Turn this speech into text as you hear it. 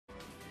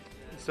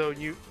So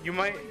you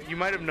might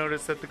have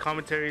noticed that the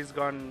commentary's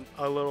gone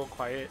a little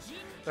quiet.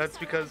 That's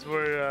because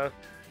we're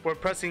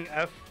pressing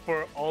F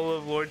for all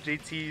of Lord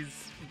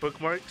JT's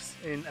bookmarks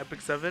in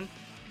Epic 7.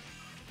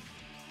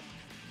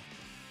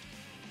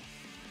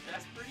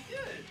 That's pretty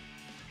good.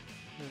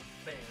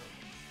 Bam.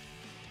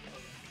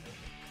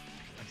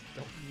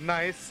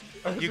 Nice.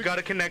 You got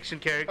a connection,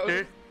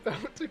 character.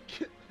 About to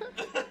get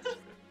that.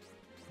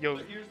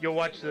 Yo,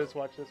 watch this.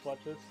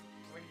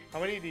 How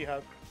many do you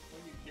have?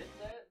 When you get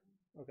that,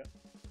 Okay.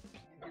 you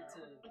get to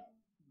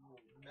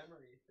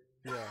memory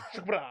things. Yeah.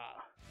 Shukra.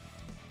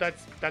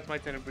 That's my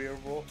Tenebria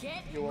roll.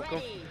 You're welcome.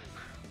 Ready.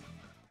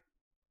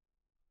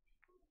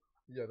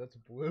 Yeah, that's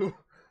blue.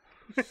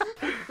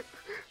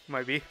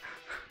 Might be.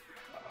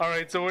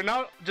 Alright, so we're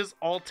now just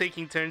all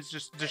taking turns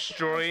just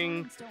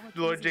destroying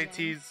Lord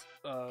JT's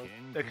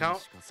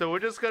account. So we're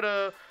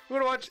gonna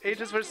watch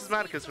Aegis versus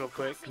Mattikus real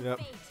quick.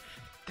 Yep.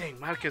 Dang,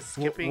 Mattikus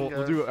skipping.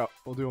 We'll do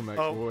a mech.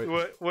 Oh,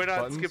 we're not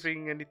buttons?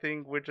 skipping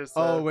anything. We're just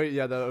Oh wait,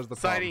 yeah, that was the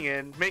signing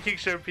in, making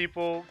sure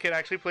people can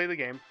actually play the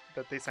game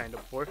that they signed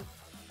up for.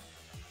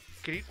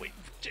 Can you wait?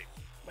 Jake,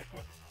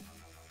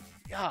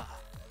 yeah.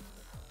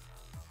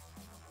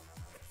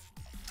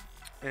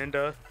 And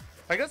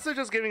I guess they're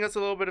just giving us a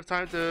little bit of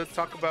time to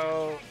talk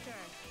about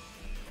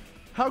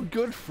how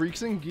good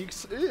Freaks and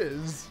Geeks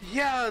is.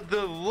 Yeah,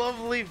 the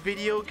lovely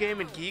video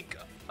game and geek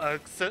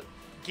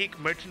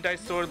merchandise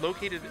store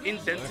located in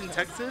Denton,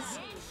 Texas.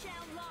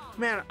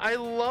 Man, I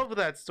love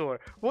that store.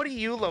 What do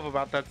you love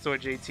about that store,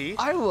 JT?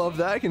 I love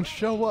that I can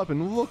show up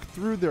and look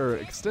through their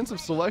extensive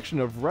selection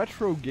of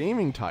retro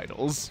gaming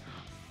titles.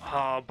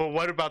 But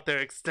what about their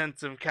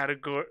extensive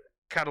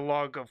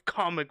catalog of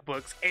comic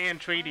books and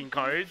trading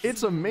cards?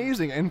 It's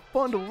amazing and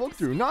fun to look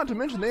through, not to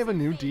mention they have a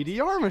new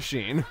DDR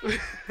machine.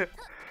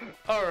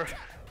 Alright.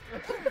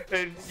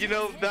 And you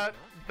know that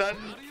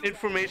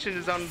information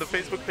is on the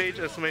Facebook page,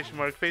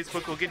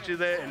 !Facebook will get you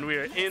there, and we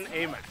are in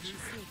a match.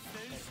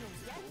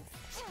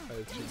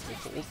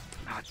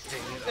 Ah,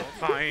 dang it,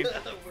 fine.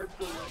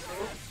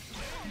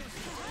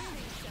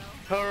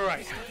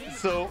 Alright,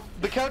 so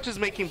the couch is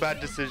making bad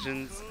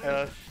decisions.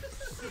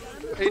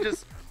 They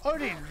just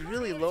already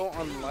really low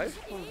on life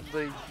from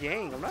the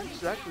Yang. I'm not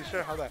exactly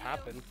sure how that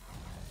happened.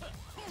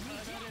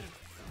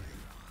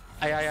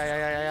 Ay.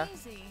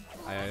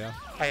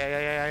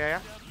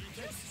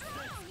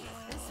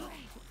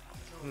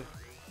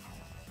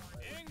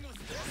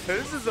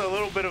 This is a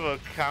little bit of a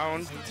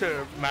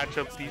counter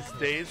matchup these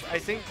days. I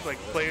think like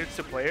player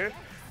to player,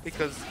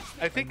 because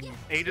I think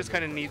Aegis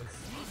kind of needs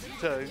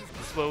to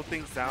slow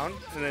things down,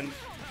 and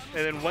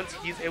then once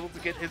he's able to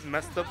get his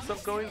messed up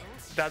stuff going,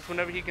 that's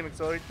whenever he can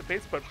accelerate the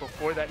pace. But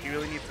before that, he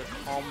really needs to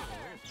calm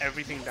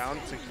everything down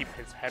to keep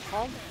his head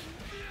calm.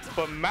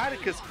 But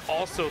Mattikus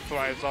also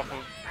thrives off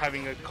of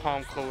having a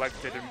calm,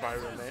 collected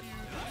environment.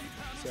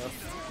 So,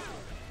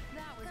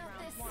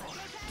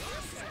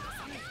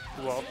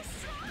 well,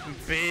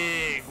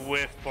 big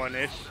whiff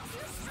punish,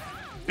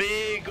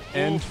 big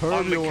oof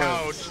on the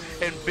couch,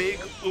 and big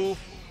oof,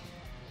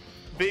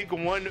 big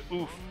one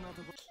oof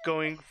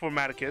going for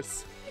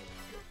Mattikus.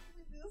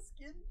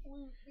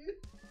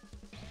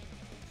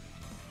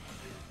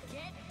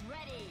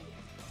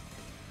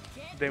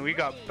 Then we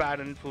got bad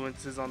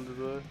influences on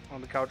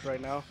the couch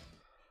right now.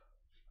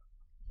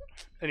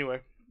 Anyway,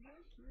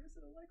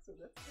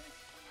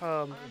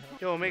 yo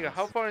Omega,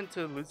 how far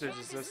into losers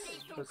is this?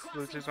 This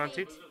losers round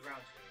 2?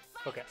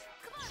 Okay.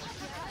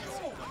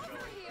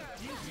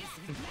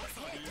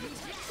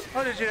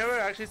 Oh, did you never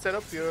actually set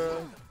up your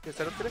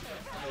setup today?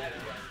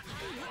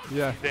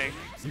 Yeah. Dang.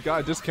 You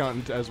got a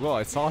discount as well.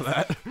 I saw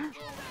that.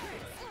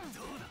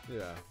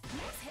 Yeah.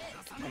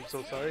 I'm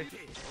so sorry.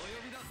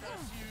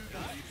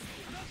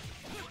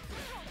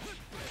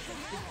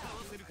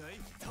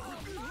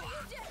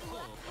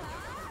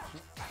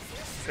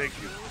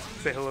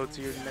 Say hello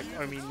to your next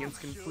Armenian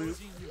skin flute.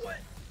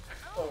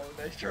 Oh,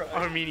 nice try.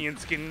 Armenian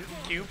skin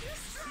cube.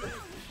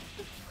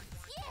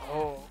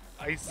 Oh,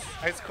 ice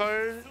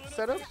car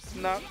setups?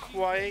 Not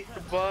quite,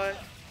 but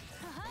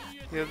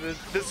yeah,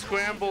 the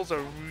scrambles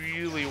are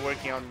really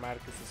working on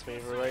Mattikus'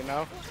 favor right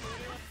now.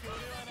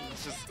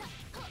 It's just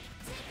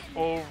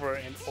over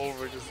and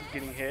over just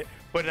getting hit.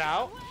 But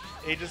now,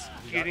 it just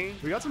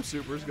we got some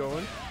supers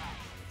going.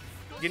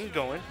 Getting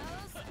going.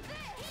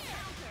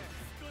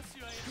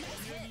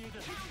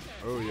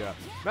 Oh yeah,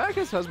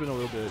 Mattikus has been a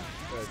little bit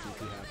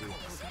goofy happy.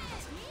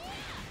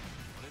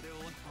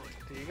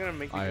 You're gonna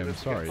make me I am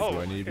sorry. Oh,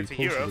 do I need to be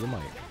closer to the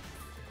mic?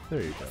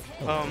 There you go.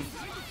 Hello.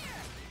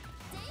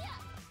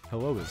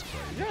 Hello is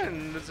played. Yeah,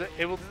 and is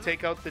able to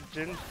take out the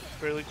Jin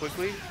fairly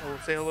quickly. We'll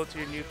say hello to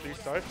your new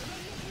 3-star.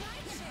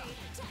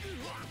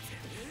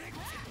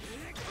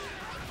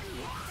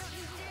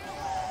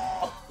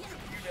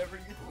 You never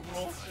get the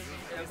roll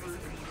ever.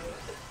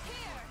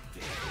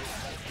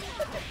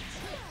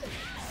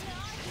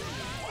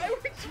 Why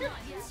would you?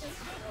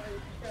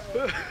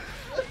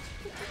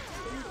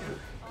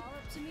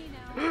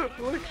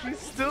 Look, he's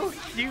still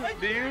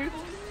cute, dude.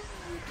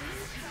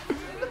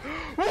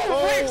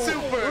 Whoa, Wave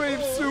super!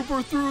 Wave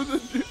super through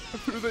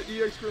the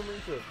EX Grim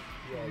Reaper.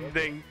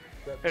 thing.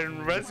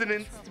 And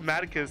Resonance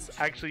Mattikus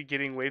actually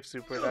getting Wave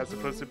Super as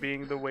opposed to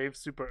being the Wave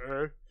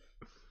Super.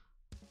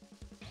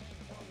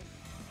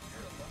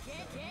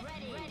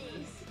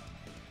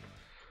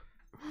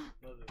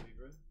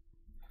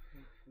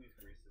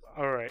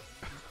 Alright.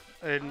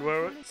 And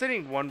we're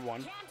sitting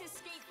 1-1.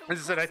 As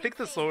I said, I think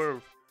the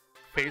slower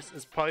pace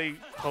is probably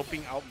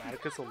helping out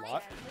Mattikus a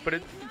lot, but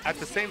at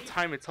the same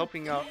time, it's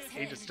helping out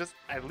Aegis just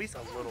at least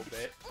a little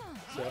bit.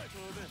 So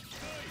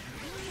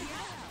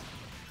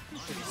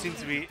it seems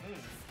to be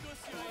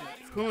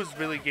who is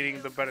really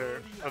getting the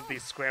better of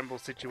these scramble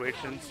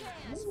situations.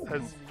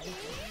 As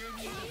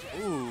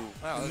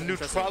wow,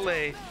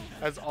 Neutrale,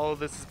 as all of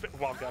this has been,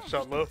 wow, got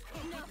shot low.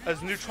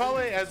 As Neutrale,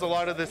 as a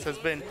lot of this has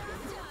been,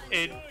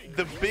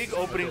 the big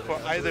opening for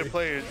either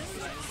player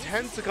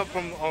tends to come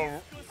from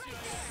a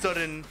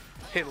sudden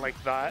hit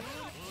like that.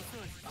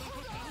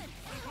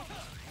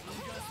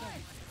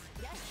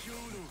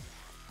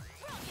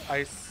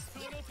 Ice.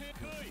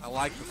 I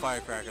like the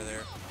firecracker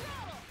there.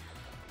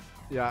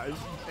 Yeah,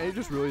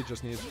 Aegis really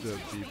just needs to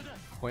be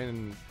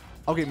playing.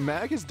 Okay,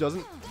 Mattikus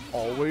doesn't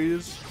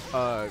always. He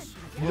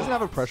doesn't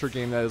have a pressure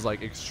game that is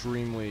like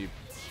extremely,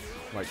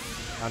 like,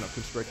 I don't know,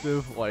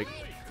 constrictive, like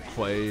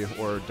Clay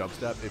or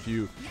Dubstep.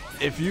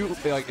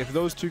 If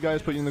those two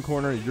guys put you in the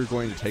corner, you're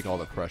going to take all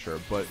the pressure.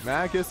 But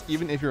Mattikus,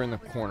 even if you're in the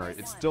corner,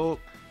 it's still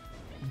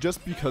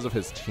just because of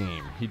his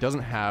team. He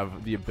doesn't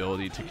have the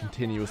ability to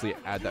continuously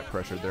add that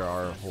pressure. There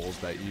are holes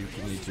that you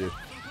need to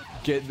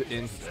get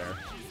into there.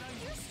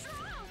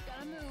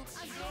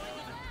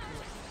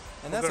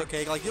 And that's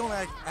okay. Like, you don't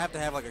have to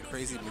have like a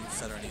crazy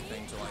moveset or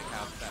anything to like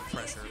have that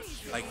pressure.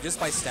 Like, just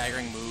by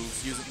staggering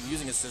moves,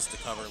 using assists to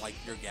cover like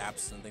your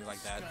gaps and things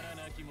like that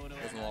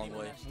goes a long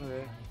way.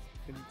 Okay.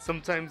 And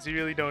sometimes you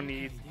really don't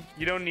need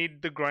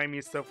the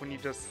grimy stuff when you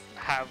just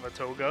have a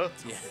Toga.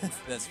 Yeah,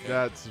 that's fair.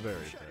 That's very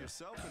fair.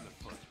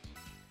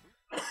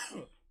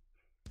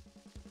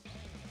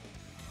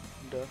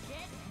 And,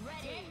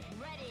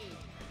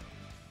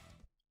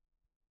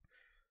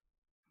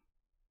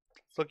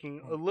 it's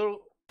looking a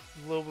little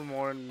bit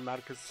more in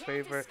Mattikus'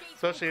 favor,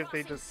 especially if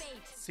they just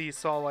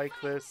seesaw like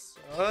this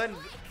and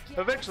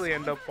eventually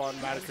end up on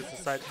Mattikus'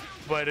 side.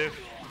 But if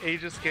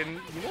Aegis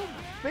can,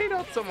 fade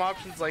out some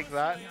options like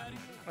that,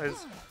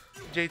 as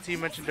JT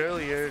mentioned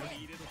earlier,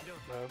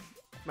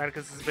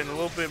 Mattikus has been a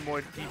little bit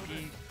more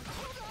DP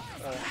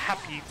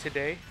happy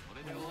today,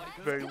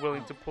 very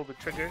willing to pull the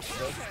trigger.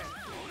 So.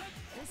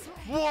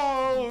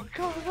 Whoa!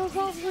 Combos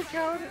off the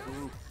counter.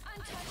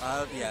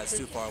 Yeah, it's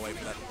too far away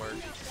for that to work.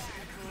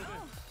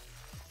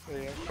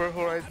 Yeah, for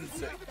Horizon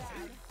 6.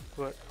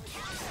 What?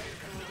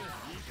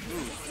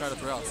 Ooh, try to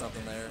throw out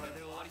something there.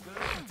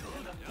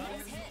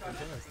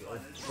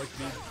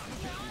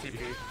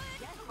 TP.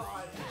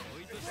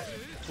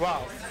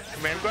 Wow,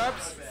 command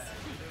grabs?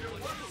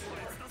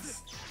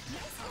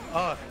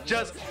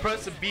 Just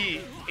press a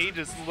B.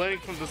 Aegis learning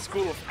from the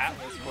school of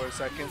Atlas for a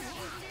second.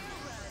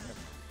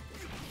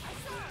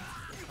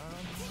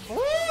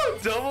 Woo!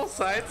 Double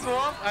side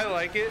swap? I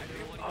like it.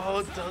 Oh,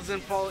 it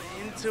doesn't fall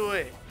into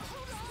it.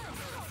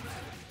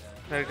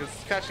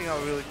 Just catching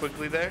out really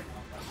quickly there.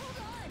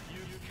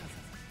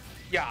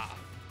 Yeah.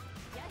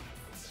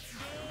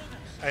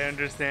 I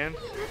understand.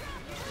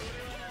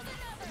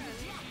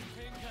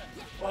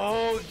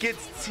 Oh,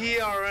 gets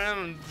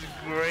TRM.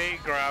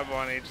 Great grab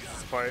on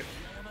Aegis' part.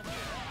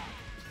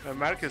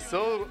 Mattikus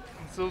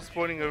still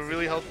sporting a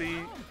really healthy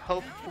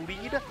health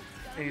lead.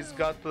 And he's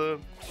got the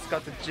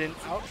Jin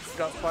out, he's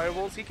got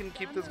fireballs. He can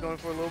keep this going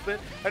for a little bit.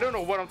 I don't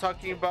know what I'm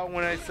talking about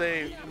when I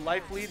say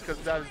life lead, because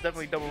that is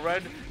definitely double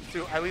red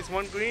to at least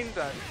one green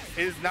that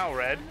is now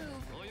red.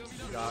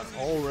 Got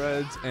all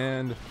reds,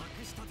 and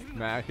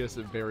Mattikus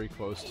is very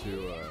close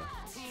to.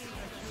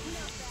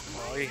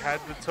 Oh, he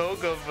had the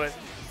Toga, but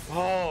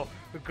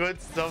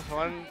good stuff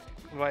on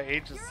by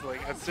Aegis.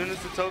 Like, as soon as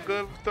the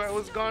Toga threat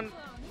was gone,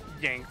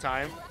 yank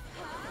time.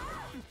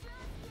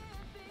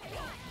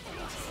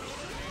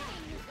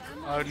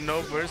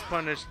 No burst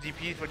punish,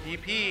 DP for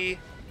DP.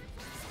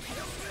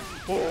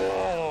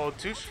 Oh,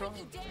 too strong.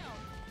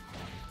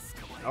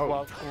 Oh,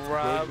 well,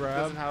 grab grab.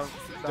 doesn't have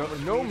that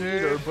much No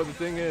meter, but the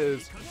thing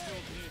is,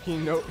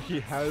 he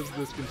has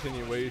this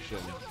continuation.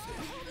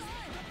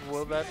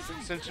 Will that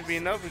essentially be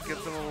enough? It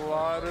gets him a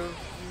lot of.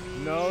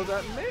 No,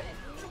 that may.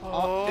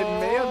 It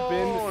may have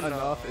been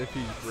enough if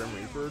he Grim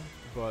Reapered,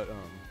 but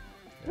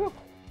yeah.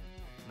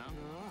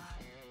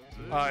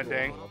 Ah,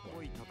 dang.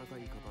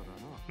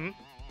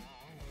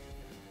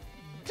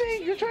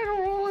 Dang, you're trying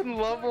to roll in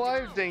Love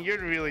Live? Dang, you're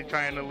really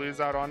trying to lose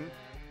out on.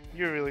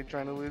 You're really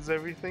trying to lose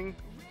everything.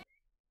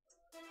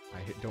 I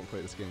don't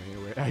play this game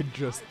anyway. I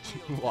just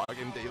log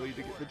in daily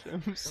to get the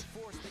gems.